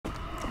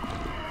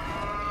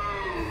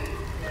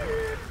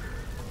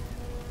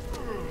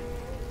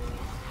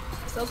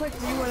Sounds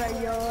like me when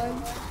I yawn.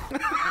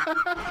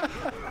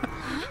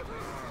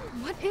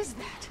 What is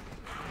that?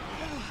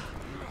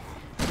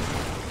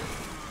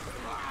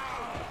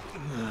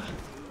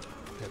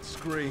 That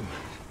scream.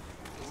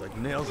 It's like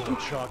nails on a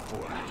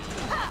chalkboard.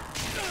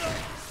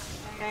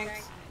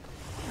 Thanks.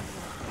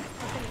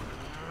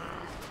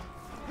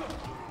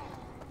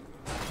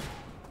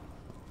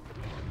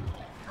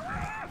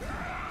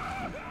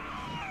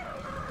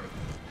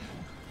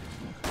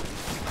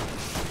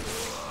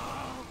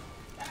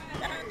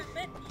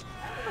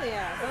 Oh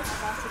yeah, that's the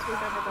fastest we've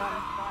ever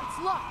done. It's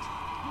locked.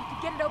 We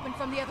could get it open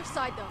from the other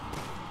side, though.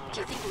 Do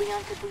you think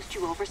Leon could boost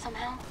you over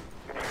somehow?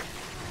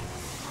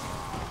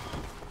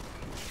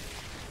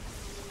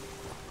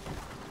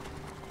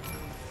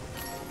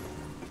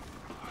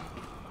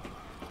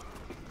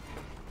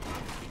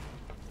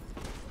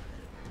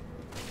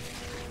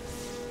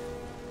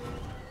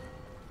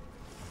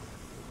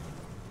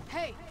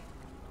 Hey!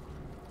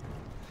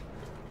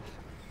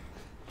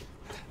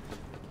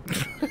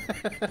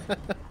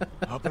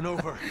 Up and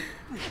over.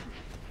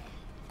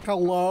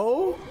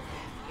 Hello?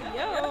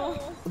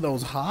 Yo!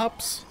 Those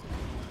hops?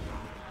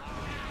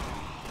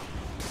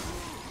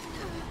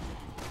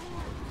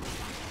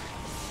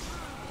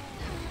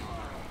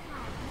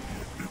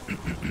 I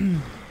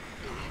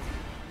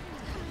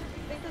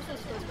think this was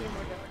supposed to be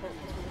more difficult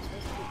because we were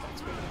supposed to keep that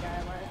screaming guy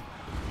alive.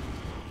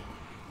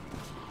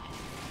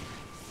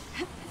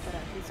 But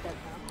he's dead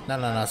now.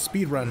 No.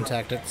 Speedrun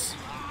tactics.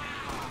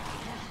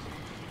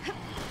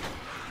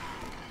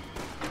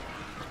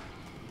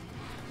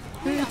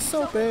 It's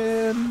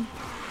open.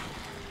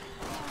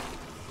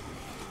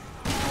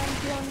 I'm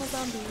killing the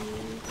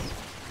zombies.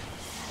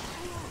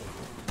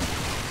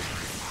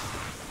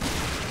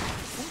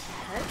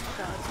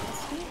 Headshots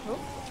must be. Oh.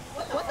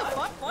 What the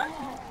fuck? What?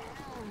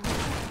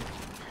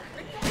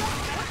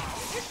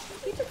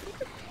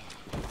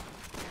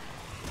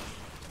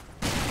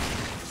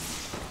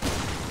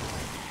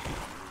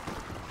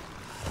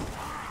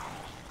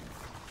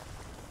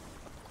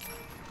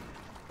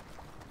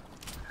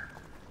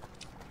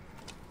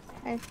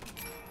 Hey.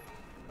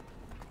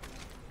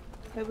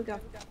 Here we go.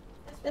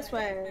 This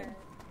way.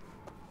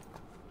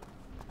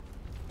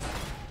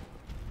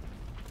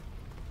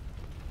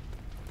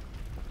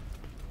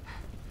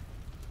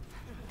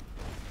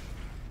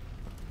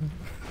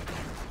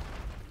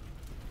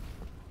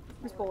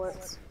 There's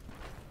bullets.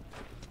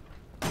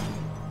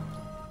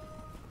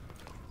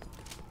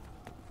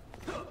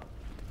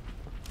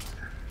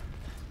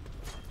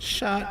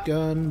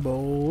 Shotgun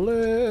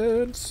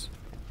bullets.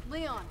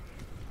 Leon!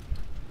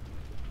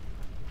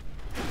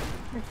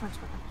 And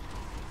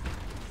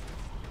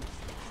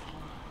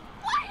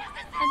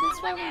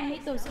that's why we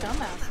meet those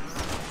dumbasses.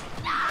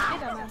 Hey,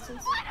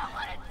 dumbasses.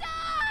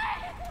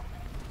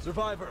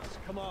 Survivors,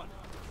 come on.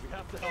 We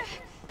have to help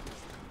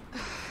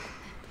them.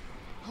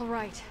 All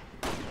right.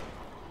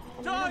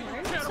 Die, you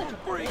cannibal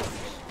freaks!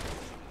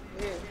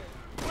 Weird.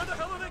 Where the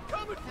hell are they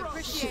coming from?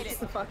 Appreciate It's it.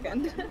 the fuck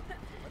end. My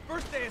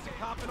first day as a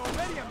cop and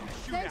already I'm in a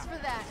Thanks shootout.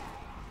 for that.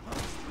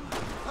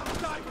 I'll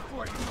die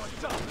before you know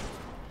it's up.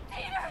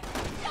 Peter,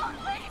 don't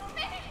leave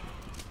me!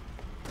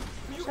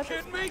 Are you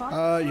kidding me?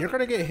 You're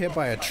gonna get hit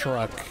by a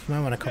truck. You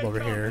might want to come over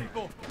here.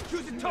 People,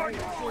 choose a target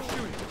before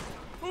shooting.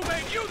 Who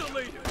made you the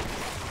leader?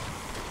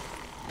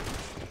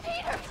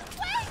 Peter,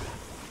 wait!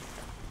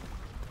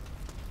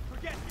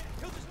 Forget it.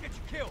 He'll just get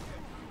you killed.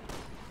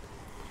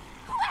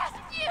 Who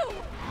asked you?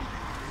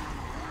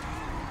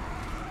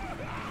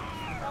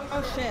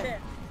 Oh shit.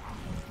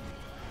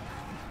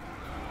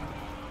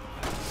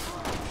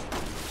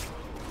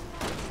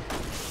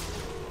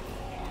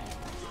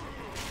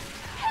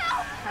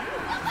 Help!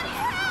 Somebody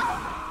help!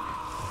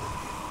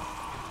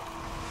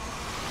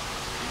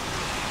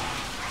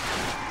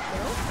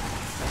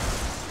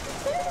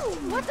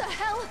 What the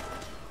hell?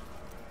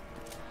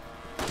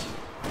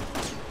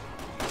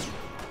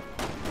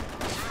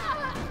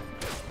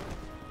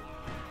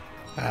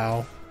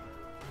 Ow.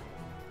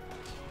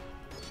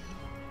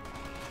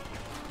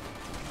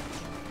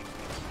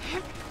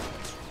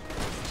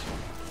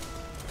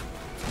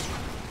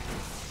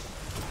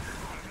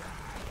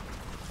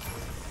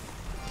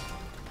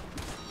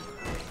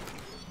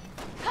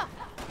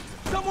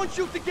 Someone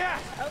shoot the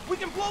gas! We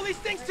can blow these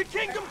things to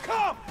Kingdom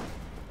Come!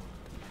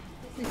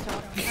 Please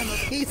stop.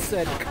 He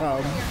said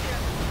come.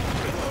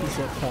 He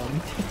said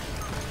come.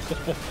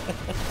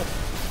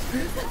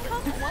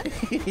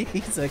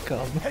 He said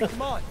come. Hey,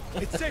 come on!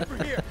 It's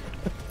safer here!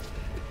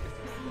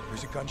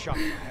 There's a gunshot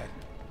in my head.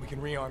 We can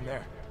rearm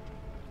there.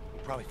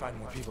 We'll probably find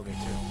more people there,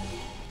 too.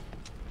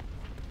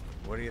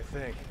 What do you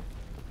think?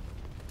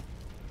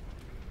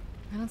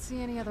 I don't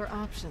see any other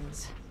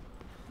options.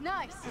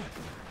 Nice!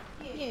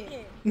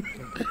 Yeah.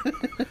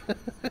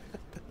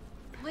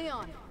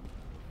 Leon!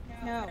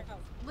 No.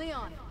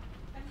 Leon!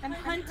 I'm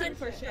hunting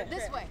for shit.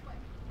 This way!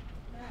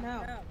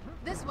 No.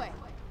 This way!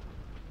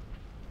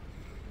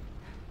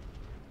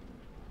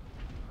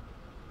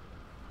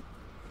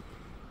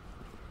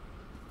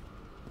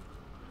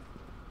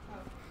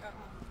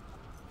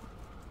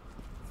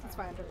 It's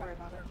fine, don't worry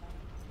about it.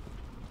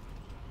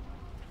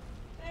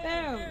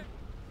 Boom!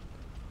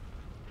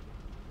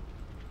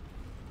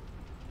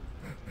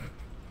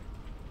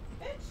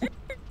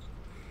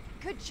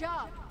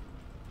 job.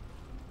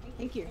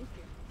 Thank you.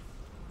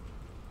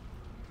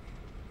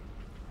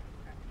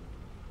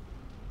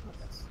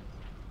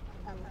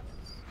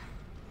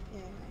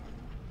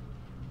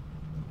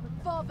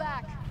 Fall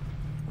back.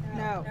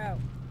 No.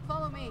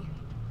 Follow me.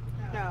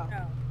 No.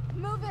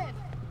 Move it.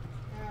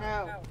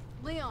 No.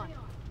 Leon.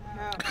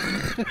 No.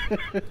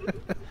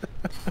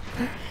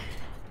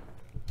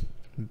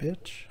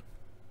 Bitch.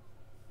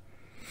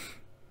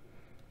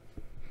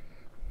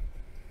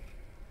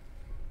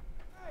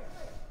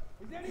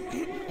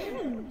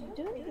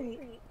 Doing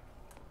great.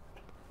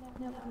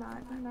 No, I'm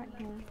not. I'm not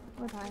here.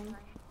 We're fine.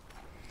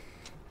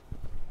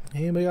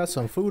 Anybody got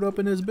some food up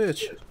in this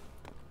bitch?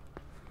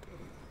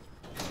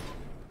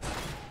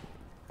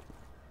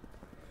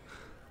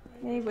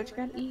 Hey, what you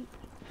gotta eat?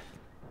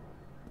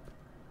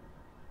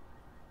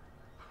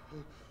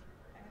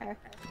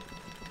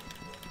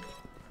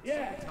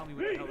 Yeah. Tell me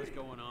what the hell is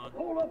going on.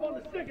 Hold up on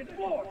the second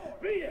floor.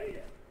 Be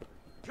it.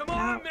 Come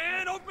on,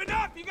 man, open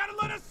up! You gotta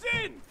let us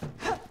in!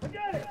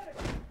 Forget it.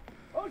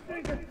 Those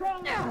things are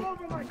strong all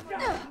over my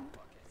shop.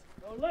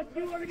 So unless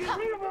you want to get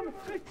rid of them,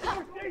 this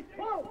door stays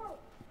closed.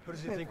 Who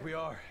does he think we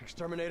are?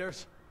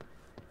 Exterminators?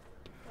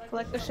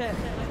 Collect the shit.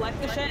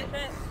 Collect the shit.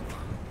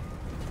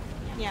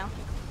 Yeah.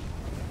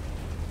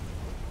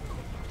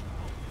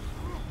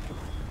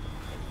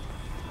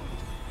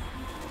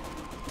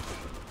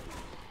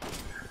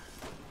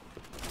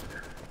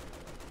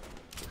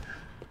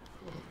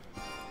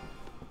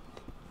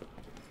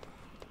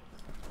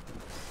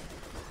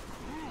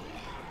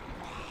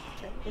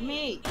 Check the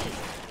meat.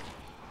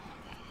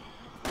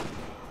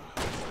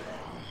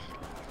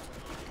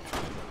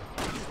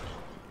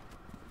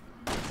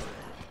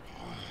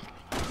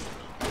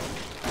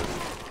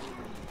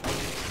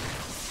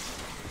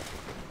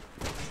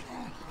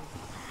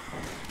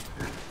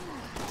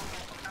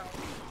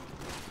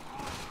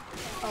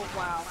 Oh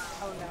wow.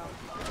 Oh no.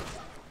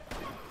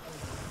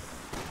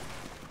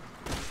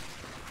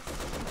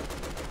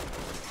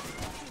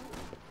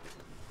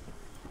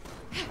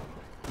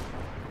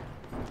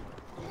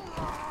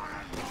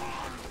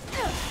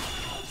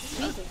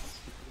 Jesus.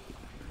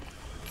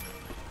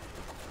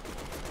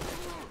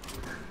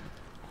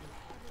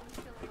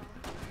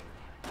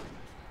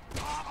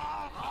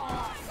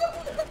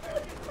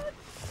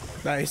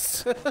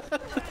 Nice.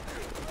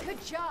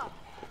 Good job.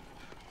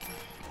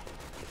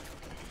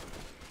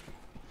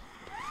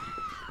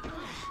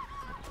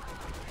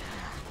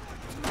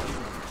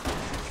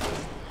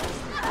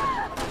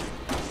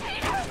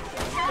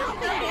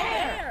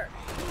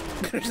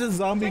 There's a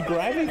zombie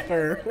grabbing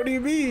her. What do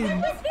you mean?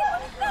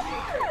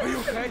 Are you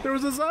okay? There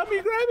was a zombie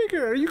grabbing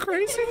her. Are you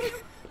crazy?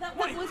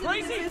 What,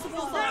 crazy?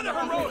 Rather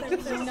heroic!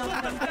 What's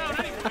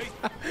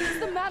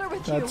the matter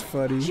with you? That's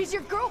funny. She's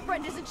your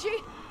girlfriend, isn't she?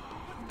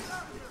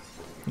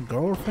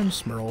 Girlfriend,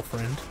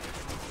 smurlfriend.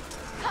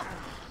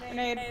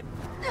 Grenade.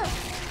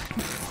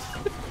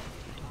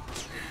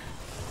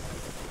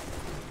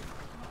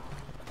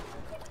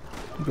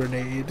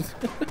 Grenade.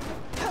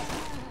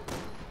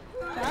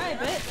 Die,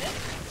 bitch.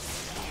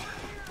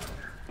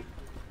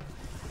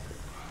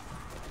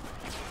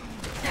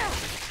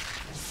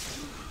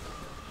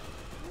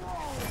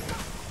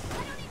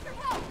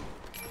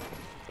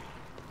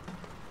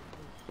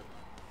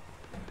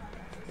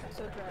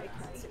 So dry, I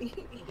can't see.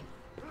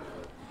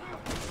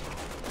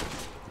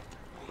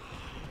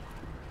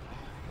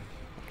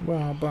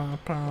 Ba ba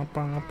ba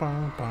ba ba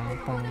ba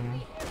ba.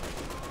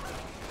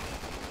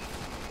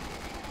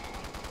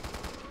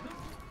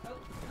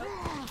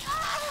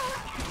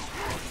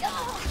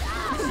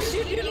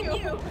 Shooting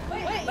you!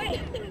 Wait!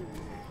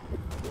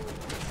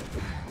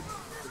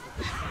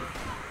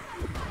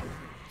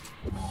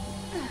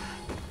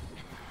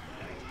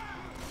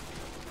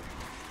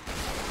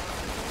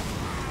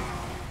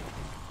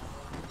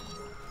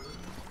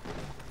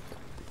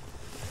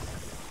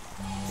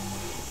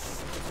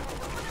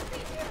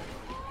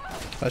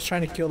 I was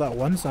trying to kill that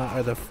one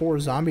or the 4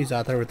 zombies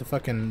out there with the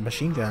fucking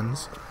machine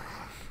guns.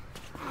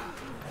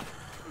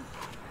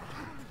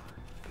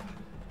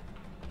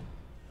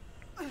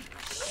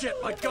 Shit,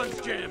 my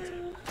gun's jammed!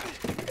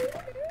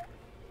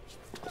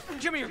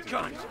 Give me your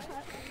gun!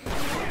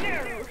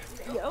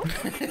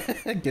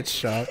 Gets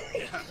shot.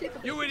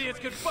 You idiots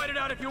can fight it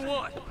out if you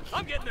want!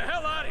 I'm getting the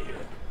hell out of here!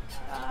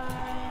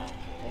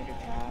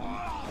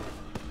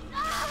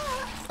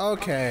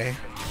 Okay.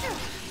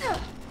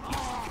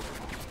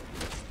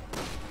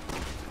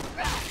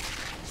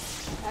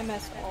 I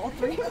missed all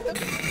 3 of them.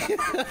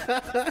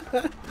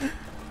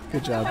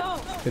 Good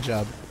job. Good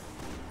job.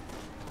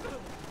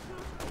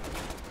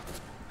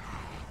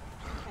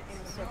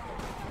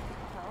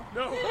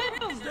 No!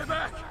 Stay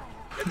back!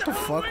 What the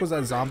fuck was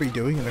that zombie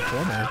doing in the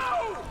corner?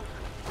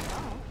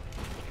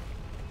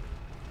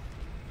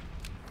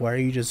 Why are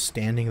you just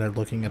standing there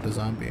looking at the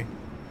zombie?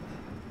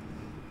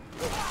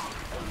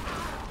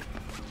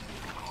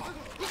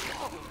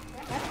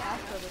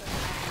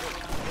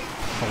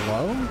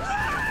 Hello?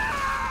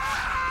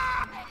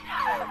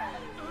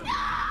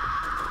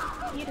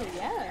 Peter,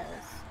 yes.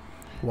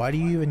 Why do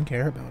you even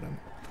care about him?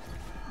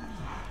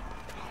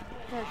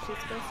 Yeah, she's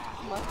supposed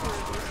to love her.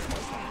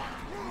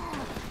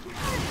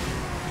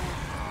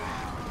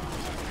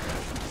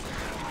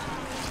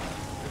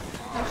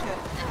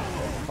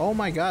 Oh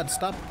my god,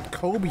 stop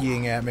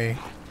Kobeing at me.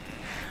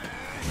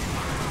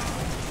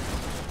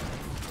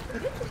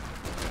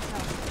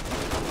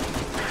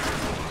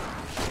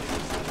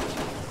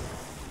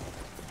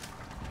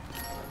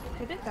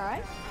 Did it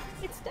die?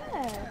 It's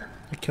dead.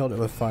 I killed it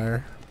with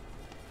fire.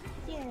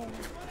 Yeah.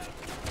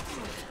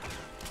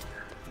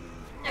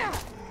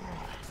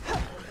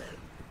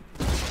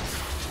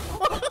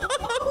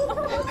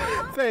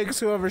 Thanks,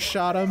 whoever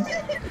shot him.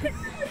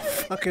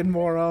 Fucking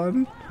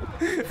moron.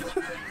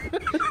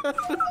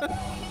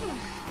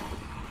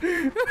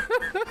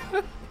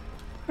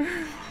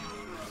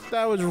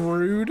 That was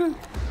rude.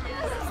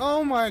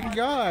 Oh my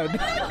god.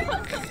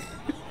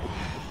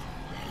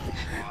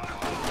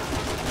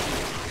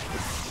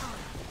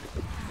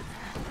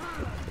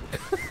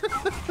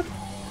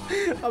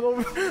 I'm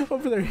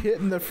over there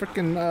hitting the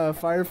freaking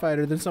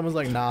firefighter, then someone's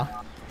like, nah.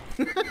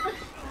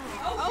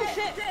 Oh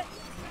shit!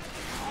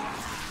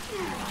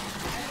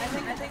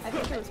 I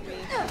think it was me.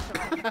 I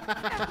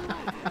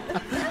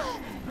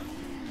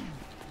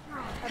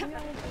think I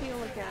will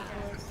feel again.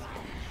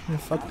 Yeah,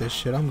 fuck this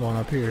shit, I'm going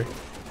up here.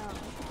 No.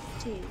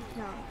 T,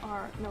 no,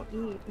 R, no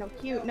E, no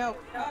Q, no,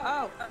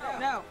 O,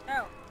 no.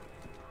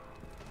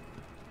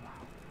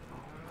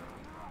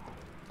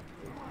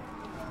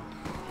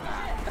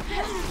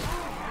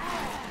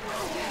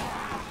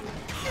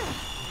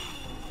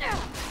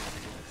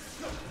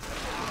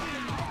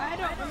 I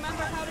don't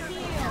remember how to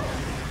heal.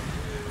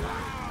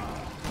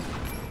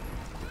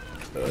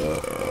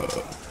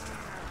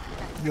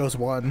 Goes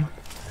one.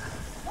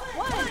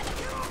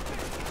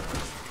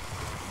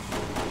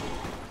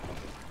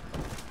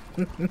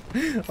 I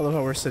love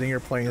how we're sitting here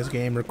playing this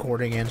game,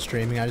 recording and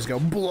streaming. I just go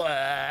blah.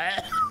 Hey!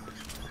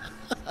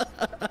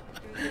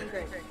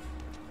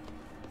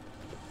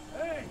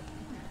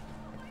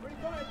 Pretty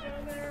quiet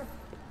down there.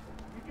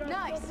 You guys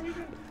Nice. still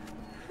breathing?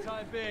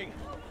 Time being.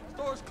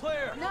 Store's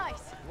clear. Nice.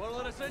 You wanna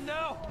let us in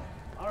now?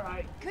 All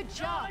right. Good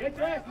job. Get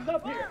your asses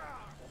up here.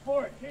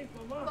 Before it came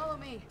from us. Follow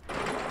me.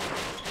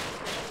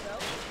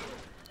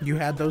 You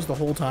had those the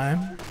whole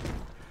time?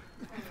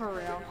 For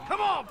real.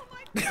 Come on!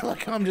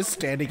 Like I'm just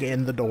standing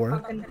in the door.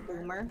 Fucking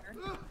boomer.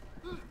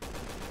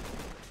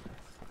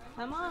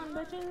 Come on,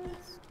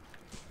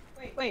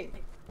 bitches. Wait.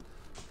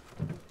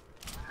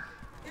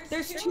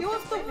 There's two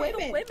of the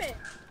women.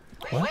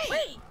 What?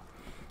 Wait.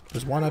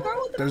 There's one up.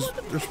 There's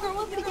The girl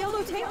with the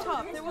yellow tank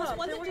top. There was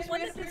one that just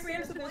ran up the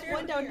stairs, and there's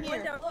one down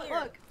here.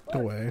 Look. no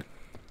way.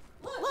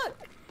 Look.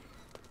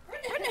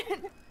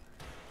 Brennan.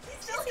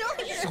 He's still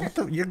here. What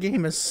the, your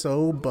game is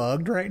so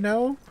bugged right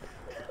now.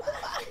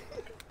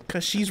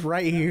 Cause she's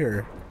right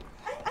here.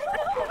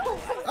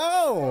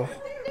 Oh!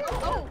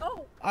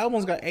 I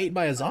almost got ate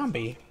by a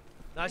zombie.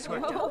 Nice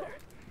work down there.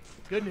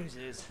 Good news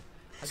is,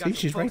 I got See, some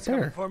she's right folks coming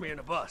there. for me in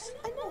a bus.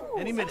 I know.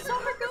 Any minute. I saw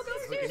her go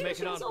If we downstairs. can make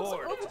it on She was also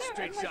board, over it's a there.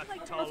 straight I'm shot to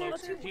like, Tall no,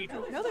 Oaks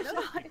Cathedral. No, there's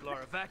not. People are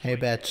Hey,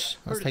 evacuating. bitch. Let's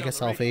Heard it take a on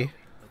the radio, selfie.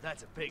 but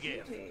that's a big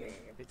if.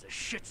 It's a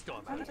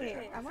shitstorm out there.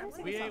 Okay, I want to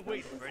see We this ain't selfie.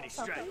 waiting for any This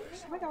selfie.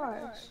 stragglers. Oh my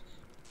gosh.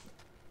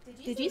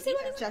 Did you see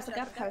what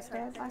Jessica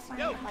posted last night?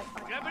 Yo, Like,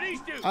 oh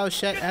Japanese dude! Oh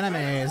shit,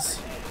 enemies.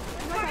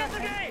 my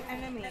god,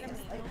 enemies.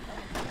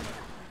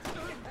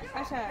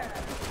 Usher.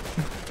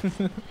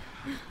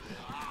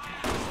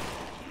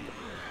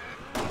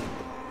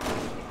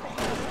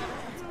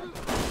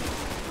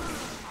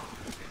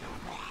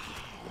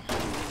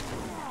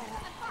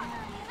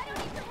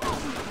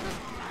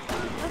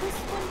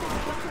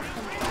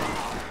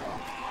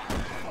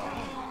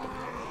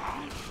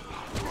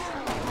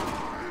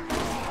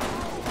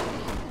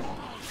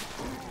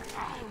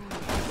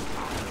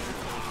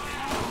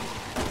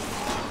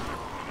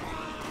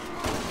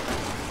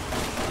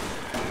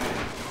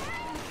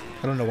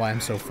 I don't know why I'm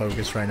so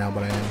focused right now,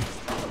 but I am.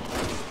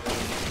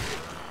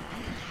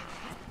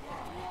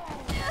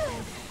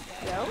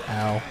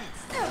 Ow.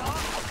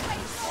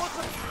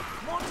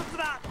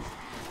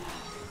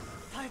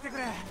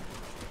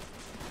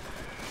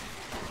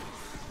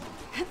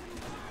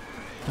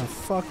 The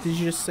fuck did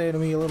you just say to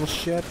me, you little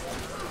shit?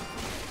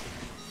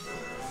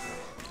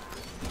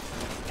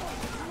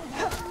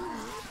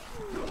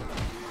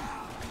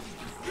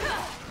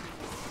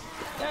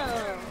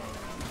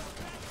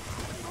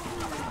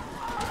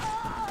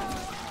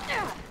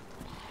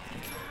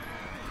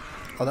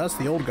 Oh, that's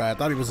the old guy. I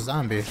thought he was a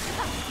zombie.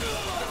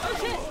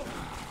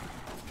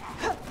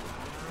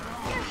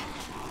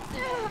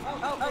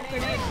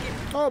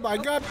 Oh my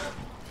god!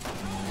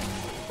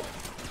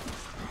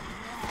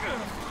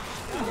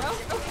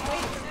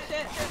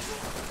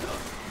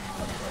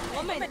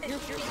 Woman, you're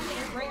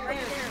right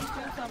there.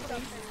 Do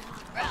something.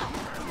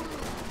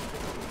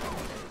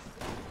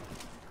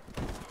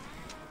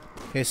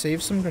 Okay,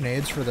 save some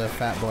grenades for the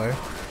fat boy.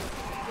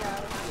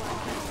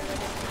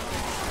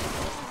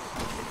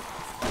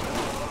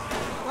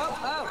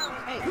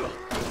 Oh,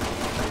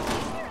 hey.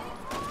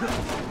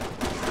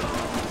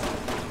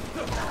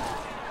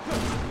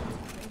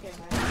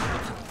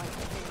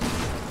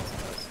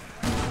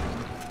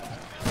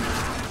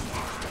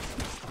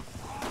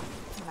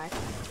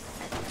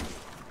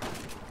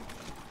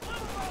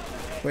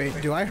 Wait,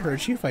 do I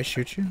hurt you if I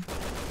shoot you?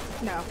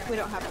 No, we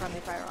don't have friendly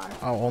fire on.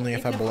 Oh, only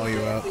if I blow you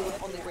up. We would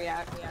only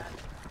react.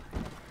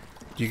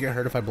 Do you get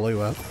hurt if I blow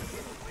you up?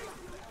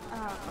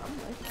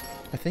 Probably.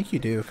 I think you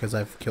do, because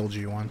I've killed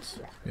you once.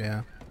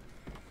 Yeah.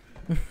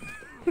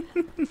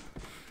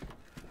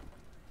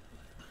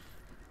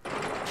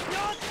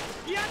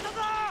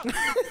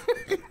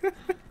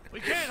 We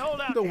can't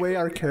hold out. The way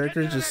our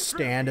characters just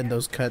stand in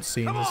those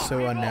cutscenes is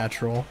so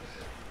unnatural.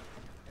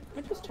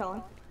 We're just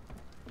chilling.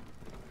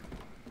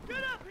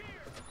 Get up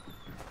here.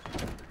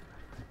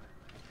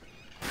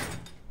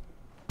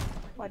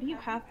 Why do you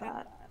have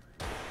that?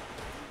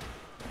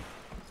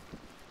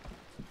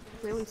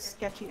 Really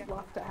sketchy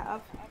luck to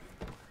have.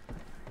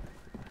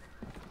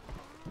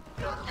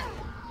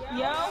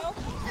 Yo!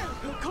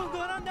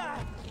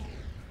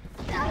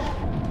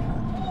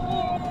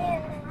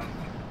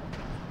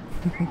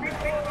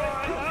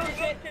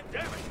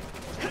 Damn it!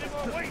 Any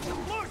more weight, the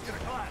floor's gonna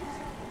collapse.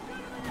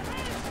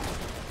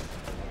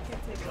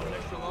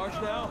 Extra large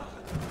now.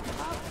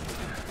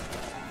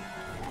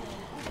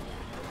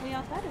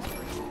 Yeah, that is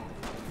true.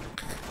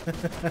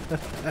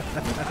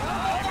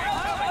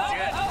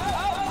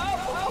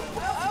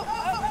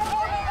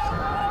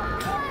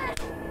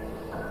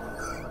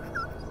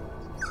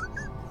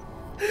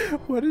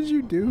 What did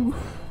you do?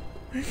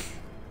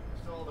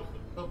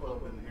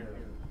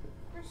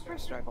 We're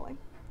struggling.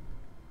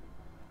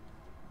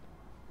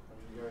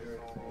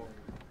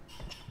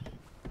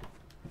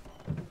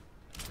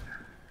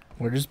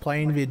 We're just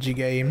playing video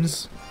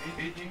games.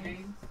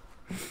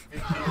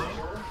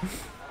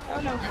 Oh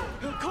no.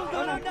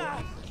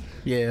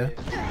 Yeah.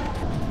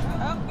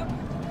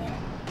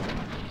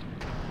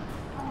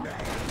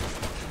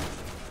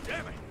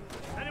 Damn it!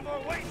 Any more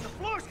weight, the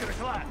floor's gonna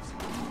collapse.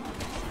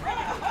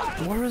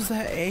 Where is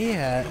that A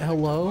at?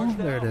 Hello?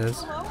 There it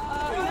is.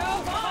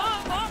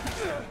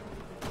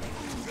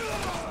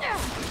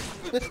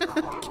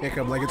 Kick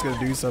him like it's gonna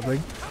do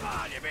something. Come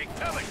on, you big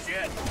tub of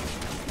shit.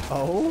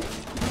 Oh?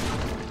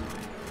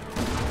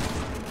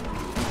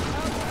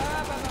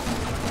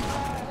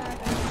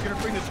 It's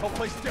gonna bring this whole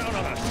place down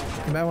on us.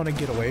 You might want to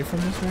get away from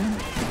this man.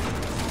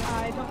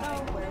 I don't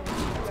know where we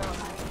should go.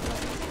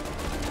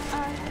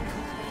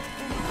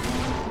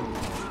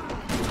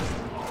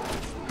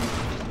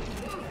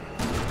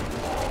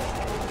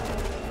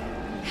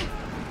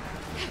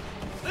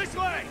 This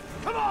way!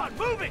 Come on,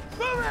 move it!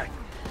 Move it!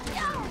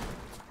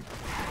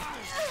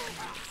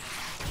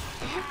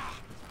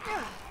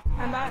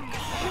 I'm back.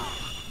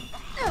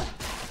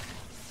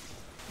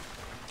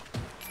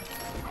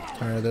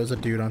 Alright, there's a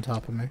dude on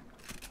top of me.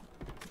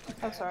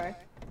 Oh, sorry.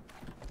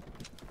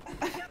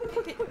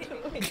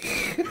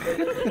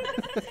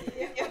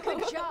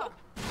 Good job.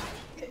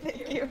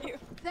 Thank you.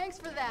 Thanks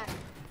for that.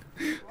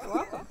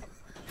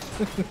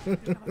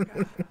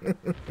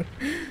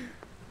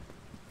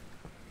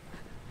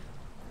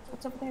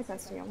 What's up there,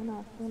 Bestie? I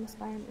wanna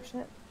spy on your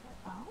shit.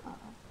 Oh.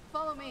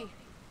 Follow me.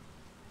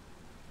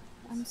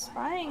 I'm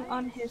spying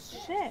on his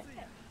shit.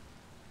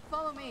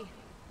 Follow me.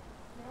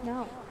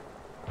 No.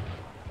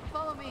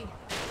 Follow me.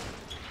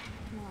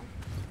 No.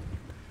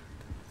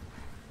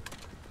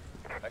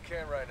 I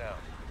can't right now.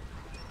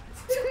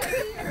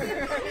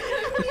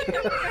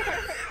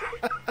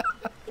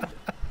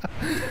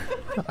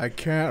 I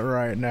can't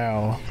right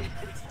now.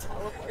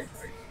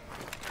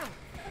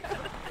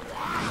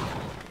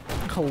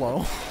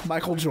 Hello?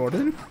 Michael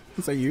Jordan?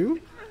 Is that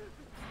you?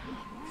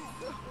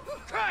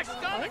 Crash,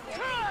 got it!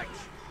 Crash!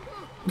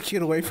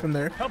 Get away from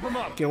there. Help him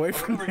up! Get away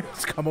from there.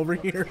 Just come over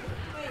here.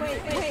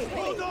 Wait.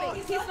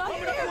 He's not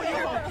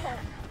here.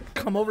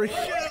 Come over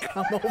here.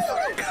 Come over.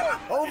 Come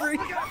over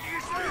here.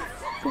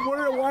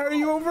 Why are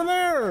you over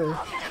there?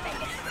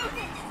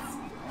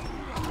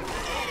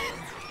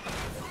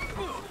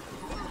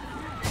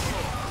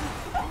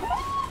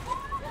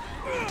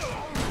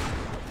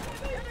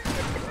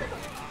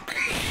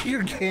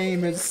 Your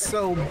game is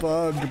so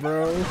bugged,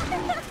 bro.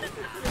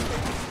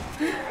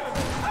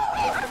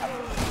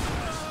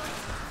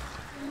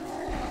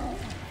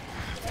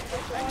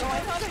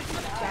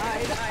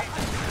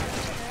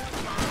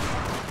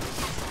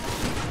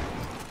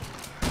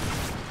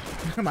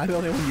 Am I the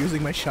only one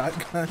using my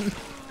shotgun? Yeah,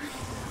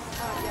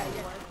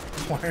 you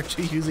are. Why aren't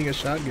you using a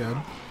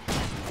shotgun?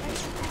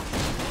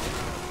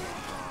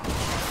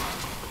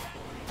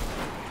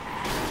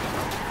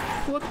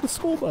 Look, the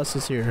school bus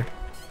is here.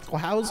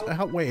 Well,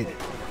 wait.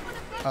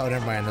 Oh,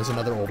 never mind, there's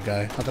another old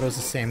guy. I thought it was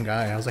the same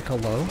guy. I was like,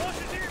 hello?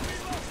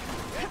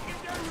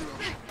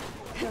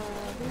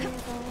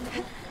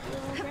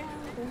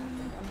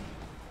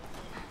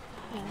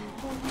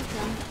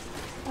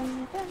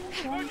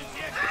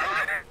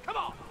 Come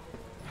on!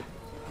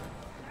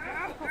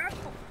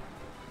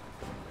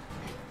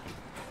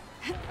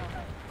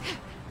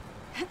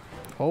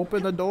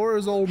 Open the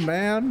doors, old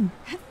man.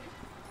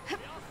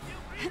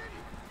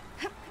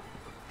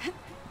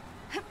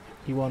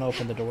 He won't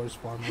open the doors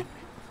for me.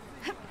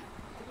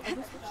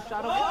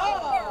 Shut up.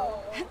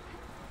 Oh!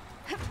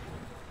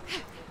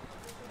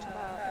 I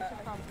should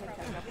probably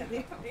catch up with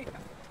you.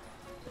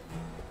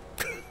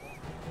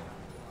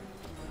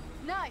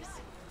 Nice.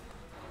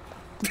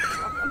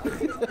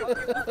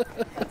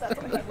 That's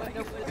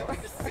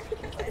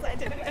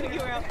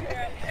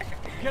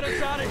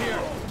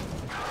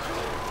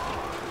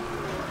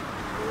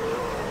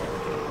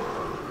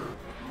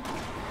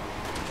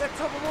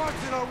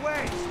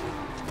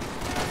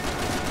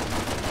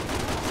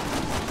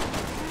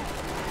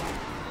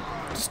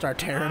Start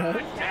tearing up.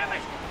 Damn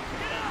it!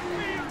 Get off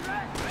me, you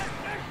rat!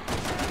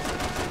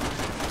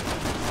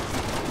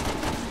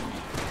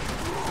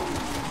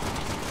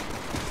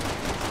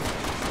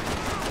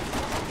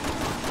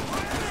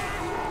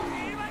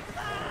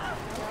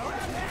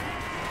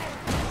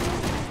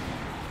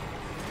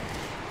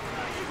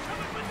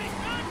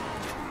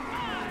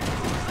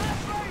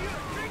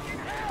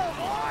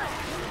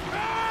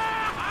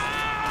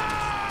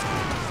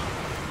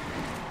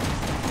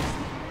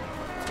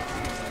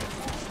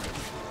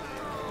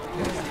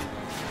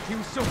 He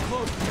was so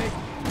close to making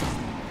it.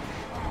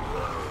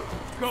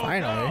 Go,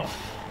 Finally. go.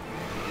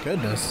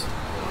 Goodness.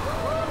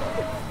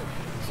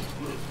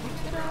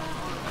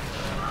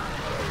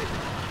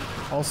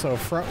 Also,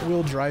 front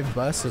wheel drive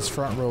bus is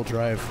front wheel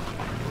drive.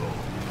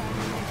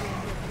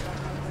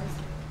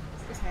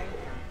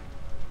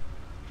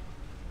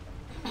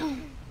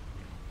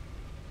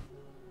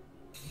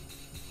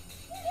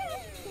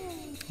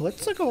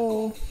 Let's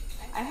go.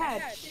 I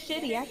had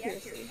shitty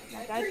accuracy.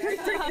 I died 3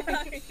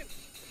 times.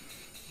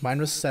 Mine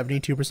was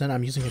 72%.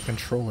 I'm using a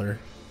controller.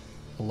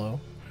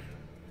 Hello?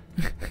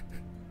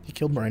 He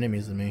killed more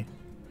enemies than me.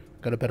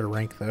 Got a better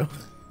rank though.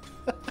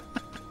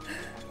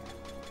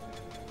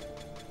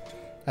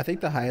 I think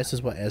the highest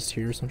is what, S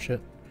tier or some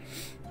shit?